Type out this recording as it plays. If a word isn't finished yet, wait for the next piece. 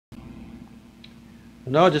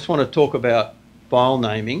Now I just want to talk about file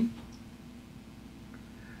naming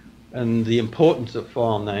and the importance of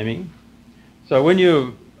file naming. So when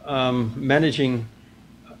you're managing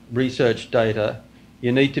research data,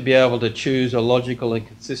 you need to be able to choose a logical and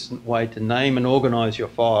consistent way to name and organize your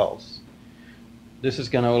files. This is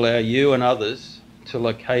going to allow you and others to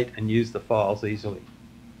locate and use the files easily.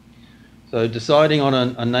 So deciding on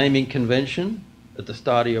a naming convention at the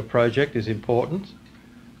start of your project is important.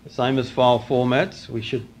 The same as file formats, we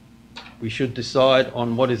should decide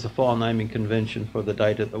on what is the file naming convention for the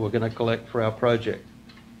data that we're going to collect for our project.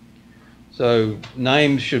 So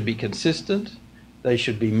names should be consistent, they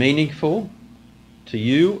should be meaningful to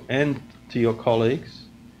you and to your colleagues,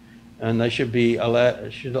 and they should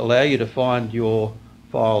allow you to find your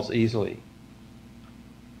files easily.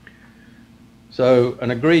 So an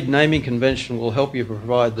agreed naming convention will help you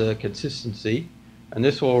provide the consistency, and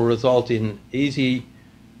this will result in easy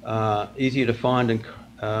to find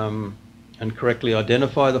and correctly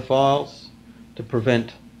identify the files, to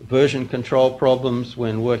prevent version control problems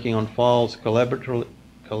when working on files collaboratively,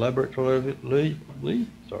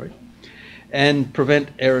 and prevent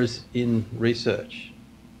errors in research.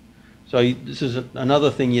 So this is another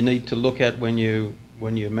thing you need to look at when you're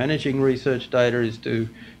managing research data, is to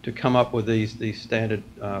come up with these standard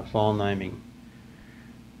file naming.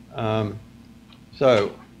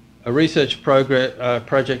 So a research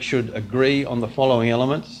project should agree on the following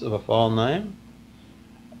elements of a file name: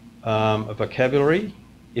 a vocabulary.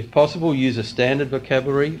 If possible, use a standard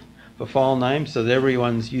vocabulary for file names so that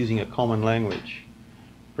everyone's using a common language.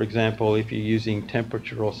 For example, if you're using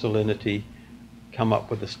temperature or salinity, come up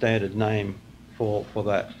with a standard name for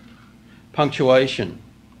that. Punctuation.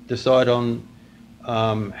 Decide on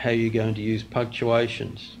how you're going to use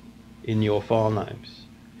punctuations in your file names.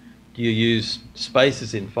 Do you use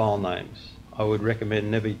spaces in file names? I would recommend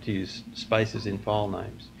never to use spaces in file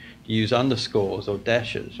names. Do you use underscores or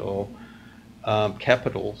dashes or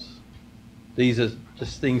capitals? These are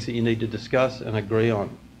just things that you need to discuss and agree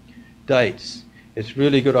on. Dates. It's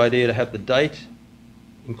really a good idea to have the date,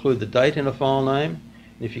 include the date in a file name.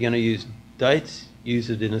 If you're going to use dates, use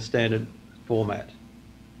it in a standard format.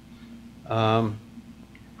 The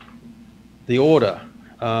order.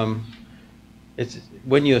 It's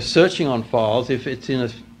when you're searching on files, if it's in a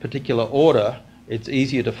particular order, it's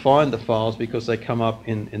easier to find the files because they come up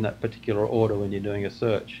in that particular order when you're doing a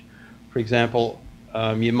search. For example,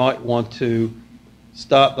 you might want to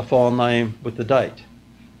start the file name with the date,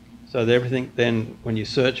 so that everything then, when you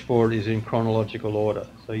search for it, is in chronological order,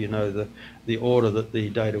 so you know the order that the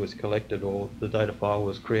data was collected or the data file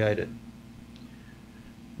was created.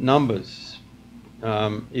 Numbers.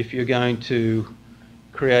 If you're going to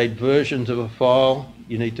create versions of a file,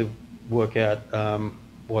 you need to work out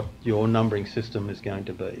what your numbering system is going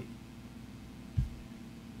to be.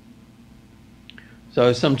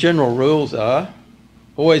 So some general rules are: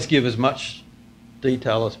 always give as much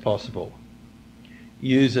detail as possible.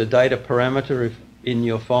 Use a data parameter in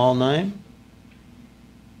your file name.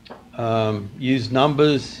 Use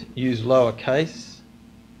numbers, use lowercase.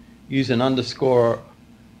 Use an underscore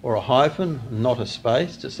or a hyphen, not a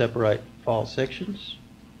space, to separate file sections.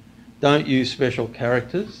 Don't use special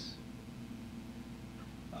characters.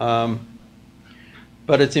 But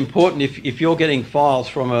it's important, if you're getting files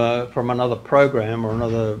from another program or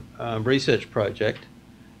another research project,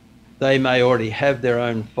 they may already have their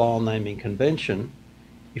own file naming convention.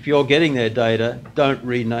 If you're getting their data, don't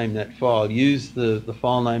rename that file. Use the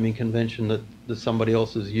file naming convention that somebody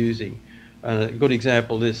else is using. And a good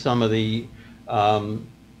example is some of the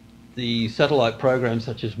satellite programs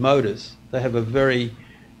such as MODIS. They have a very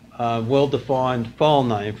well-defined file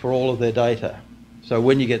name for all of their data. So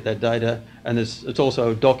when you get that data, and it's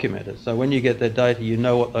also documented, so when you get that data, you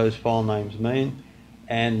know what those file names mean,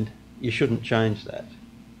 and you shouldn't change that.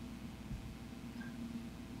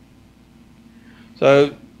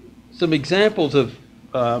 So some examples of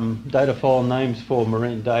data file names for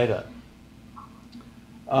marine data.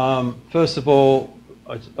 First of all,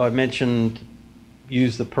 I mentioned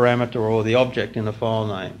use the parameter or the object in a file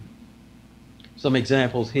name. Some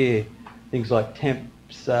examples here, things like temp,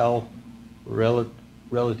 sal,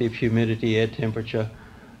 relative humidity, air temperature.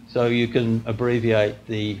 So you can abbreviate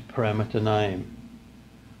the parameter name.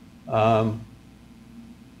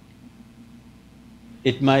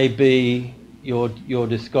 It may be you're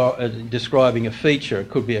describing a feature. It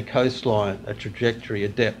could be a coastline, a trajectory, a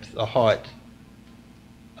depth, a height.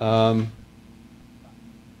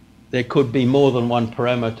 There could be more than one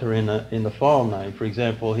parameter in the file name. For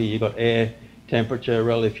example, here you've got air temperature,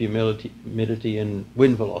 relative humidity, and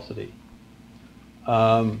wind velocity.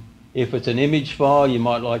 If it's an image file, you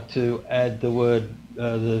might like to add the word,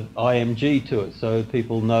 the IMG to it so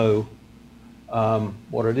people know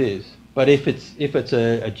what it is. But if it's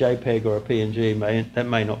a JPEG or a PNG, that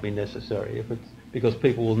may not be necessary because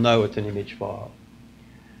people will know it's an image file.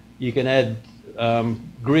 You can add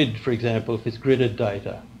grid, for example, if it's gridded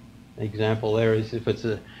data. An example there is if it's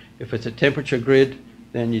a temperature grid,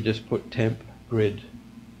 then you just put temp grid.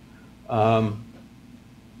 If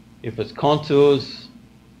it's contours,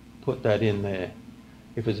 put that in there.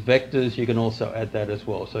 If it's vectors, you can also add that as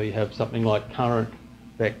well. So you have something like current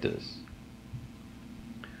vectors.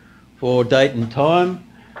 For date and time,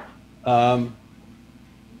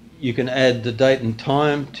 you can add the date and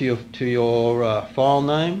time to your file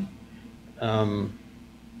name.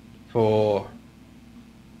 For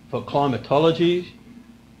climatology,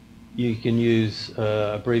 you can use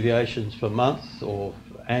abbreviations for months or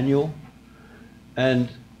for annual. And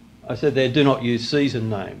I said there, do not use season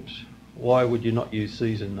names. Why would you not use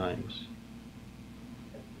season names?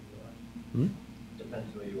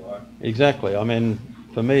 Depends where you are. Exactly. I mean,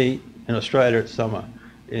 for me, in Australia it's summer.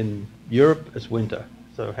 In Europe it's winter.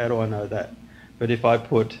 So how do I know that? But if I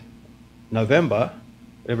put November,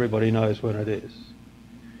 everybody knows when it is.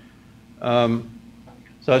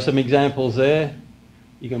 So some examples there.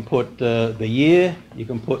 You can put the year. You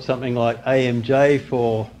can put something like AMJ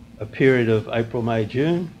for a period of April, May,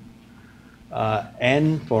 June.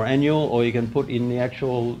 N for annual, or you can put in the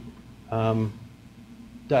actual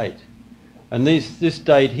date. And this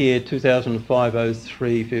date here,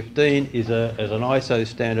 2005-03-15, is an ISO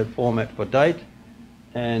standard format for date,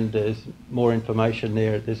 and there's more information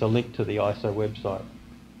there. There's a link to the ISO website.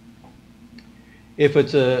 If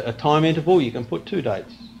it's a time interval, you can put 2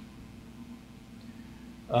 dates.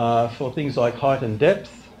 For things like height and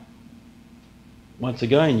depth, once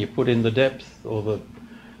again, you put in the depth or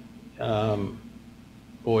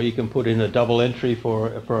you can put in a double entry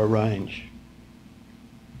for a range.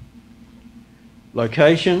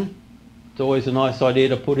 Location, it's always a nice idea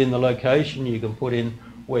to put in the location. You can put in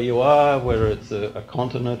where you are, whether it's a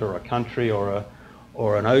continent or a country or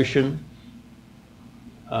an ocean.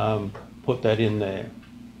 Put that in there.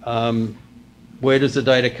 Where does the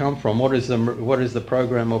data come from? What is the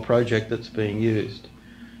program or project that's being used?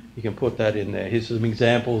 You can put that in there. Here's some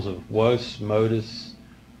examples of WOS, MODIS,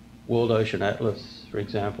 World Ocean Atlas, for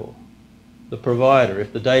example. The provider,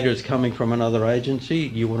 if the data is coming from another agency,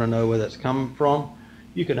 you want to know where that's coming from,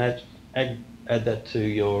 you can add that to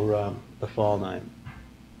your the file name.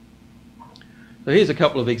 So here's a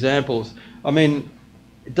couple of examples. I mean,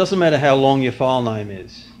 it doesn't matter how long your file name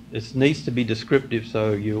is. It needs to be descriptive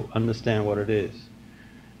so you understand what it is.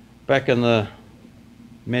 Back in the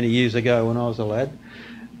many years ago when I was a lad,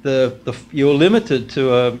 you were limited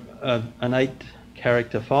to an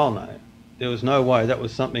 8-character file name. There was no way. That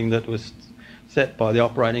was something that was set by the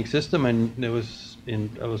operating system, and it was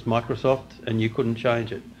Microsoft, and you couldn't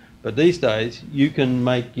change it. But these days, you can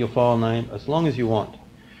make your file name as long as you want.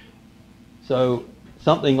 So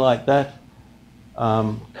something like that.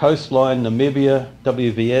 Coastline Namibia,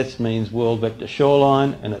 WVS means World Vector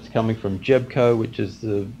Shoreline, and it's coming from JEBCO, which is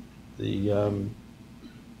the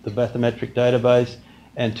bathymetric database,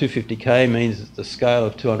 and 250K means it's the scale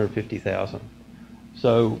of 250,000.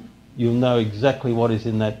 So you'll know exactly what is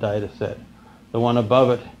in that data set. The one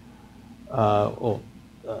above it,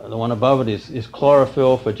 is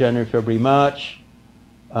chlorophyll for January, February, March.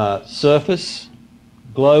 Surface,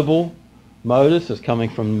 global, MODIS is coming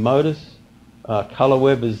from MODIS.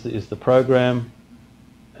 ColorWeb is the program.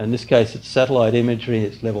 In this case, it's satellite imagery.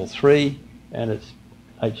 It's level 3, and it's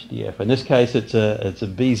HDF. In this case, it's a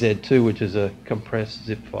BZ2, which is a compressed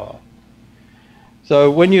zip file. So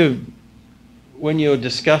when you're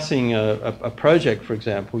discussing a project, for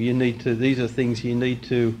example, these are things you need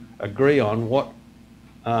to agree on. What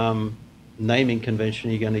naming convention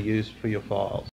you're going to use for your files.